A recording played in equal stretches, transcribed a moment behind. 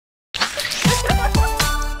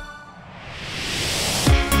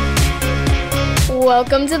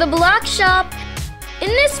Welcome to the Blox Shop. In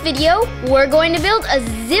this video, we're going to build a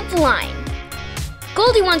zip line.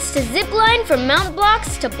 Goldie wants to zip line from Mount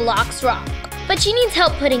Blox to Blox Rock, but she needs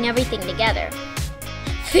help putting everything together.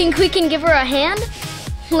 Think we can give her a hand?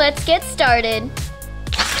 Let's get started.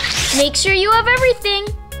 Make sure you have everything.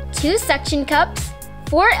 2 suction cups,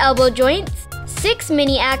 4 elbow joints, 6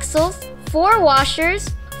 mini axles, 4 washers,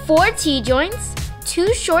 4 T-joints,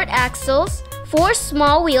 2 short axles, 4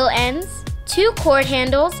 small wheel ends, 2 cord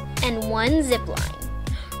handles, and 1 zip line.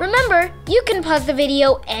 Remember, you can pause the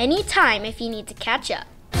video anytime if you need to catch up.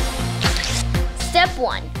 Step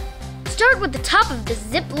 1. Start with the top of the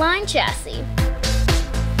zip line chassis.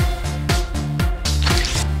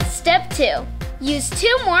 Step 2. Use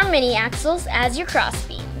 2 more mini axles as your cross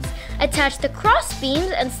beams. Attach the cross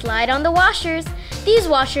beams and slide on the washers. These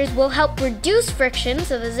washers will help reduce friction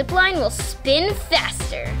so the zip line will spin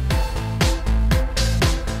faster.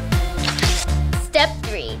 Step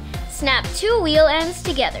 3. Snap 2 wheel ends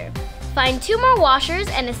together. Find 2 more washers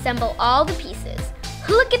and assemble all the pieces.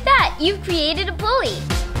 Look at that! You've created a pulley!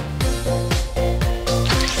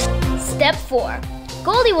 Step 4.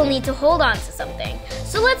 Goldie will need to hold on to something,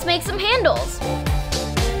 so let's make some handles.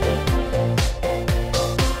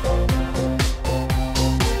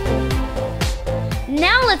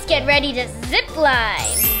 Now let's get ready to zip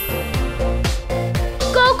line!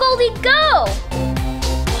 Go, Goldie, go!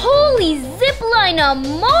 Holy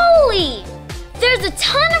zipline-a-moly! There's a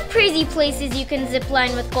ton of crazy places you can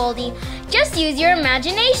zipline with Goldie. Just use your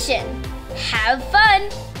imagination. Have fun!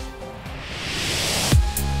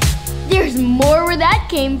 There's more where that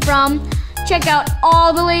came from. Check out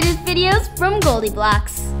all the latest videos from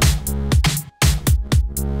GoldieBlox.